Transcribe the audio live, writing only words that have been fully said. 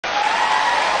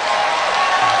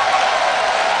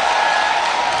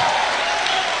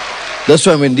That's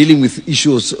why when dealing with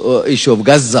issue of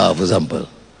Gaza, for example,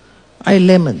 I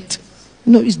lament.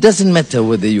 It doesn't matter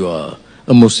whether you are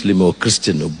a Muslim or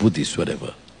Christian or Buddhist,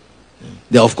 whatever.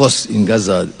 There are, of course, in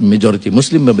Gaza, majority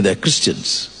Muslim, but they are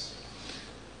Christians.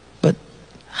 But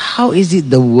how is it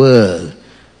the world,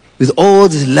 with all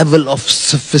this level of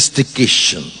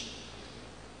sophistication,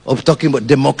 of talking about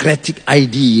democratic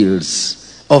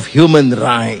ideals, of human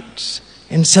rights,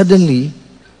 and suddenly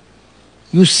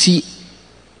you see,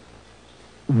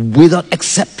 without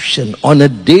exception, on a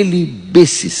daily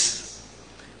basis,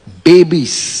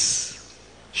 babies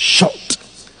shot,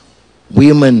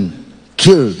 women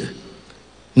killed,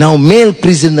 now male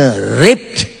prisoner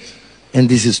raped, and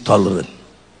this is tolerant.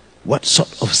 What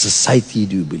sort of society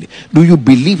do you believe? Do you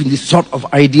believe in this sort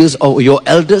of ideas of your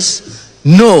elders?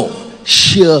 No.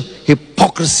 Sheer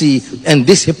hypocrisy, and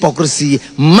this hypocrisy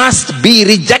must be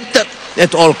rejected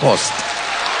at all costs.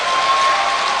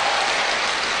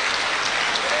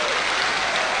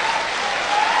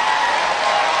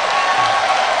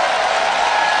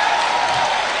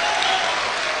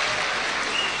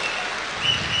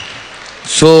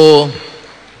 So,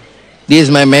 this is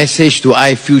my message to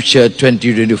iFuture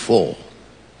 2024.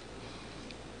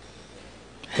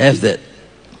 Have that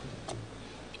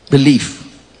belief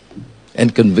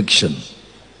and conviction.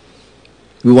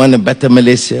 We want a better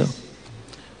Malaysia.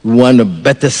 We want a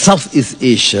better Southeast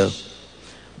Asia.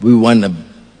 We want a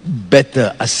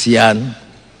better ASEAN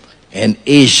and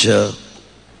Asia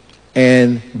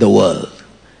and the world.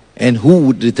 And who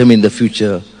would determine the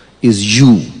future is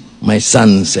you, my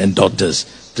sons and daughters.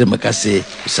 Terima kasih.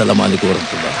 Assalamualaikum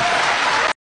warahmatullahi wabarakatuh.